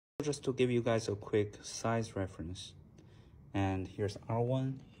Just to give you guys a quick size reference, and here's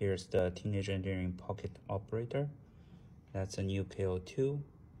R1, here's the Teenage Engineering Pocket Operator. That's a new KO2,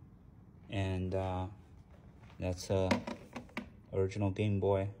 and that's a original Game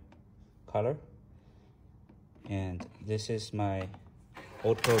Boy Color. And this is my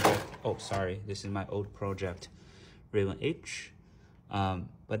old project. Oh, sorry, this is my old project, Raven H.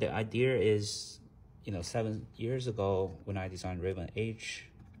 But the idea is, 7 years ago when I designed Raven H,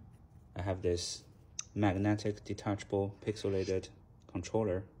 I have this magnetic detachable pixelated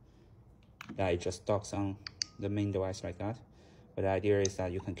controller that it just docks on the main device like that. But the idea is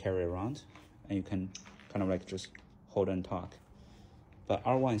that you can carry around and you can kind of like just hold and talk. But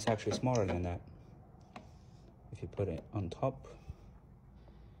R1 is actually smaller than that. If you put it on top,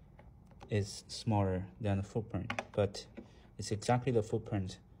 it's smaller than the footprint, but it's exactly the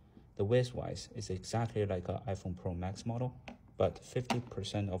footprint. The width wise is exactly like an iPhone Pro Max model, but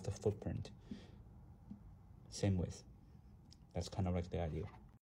 50% of the footprint, same width. That's kind of like the idea.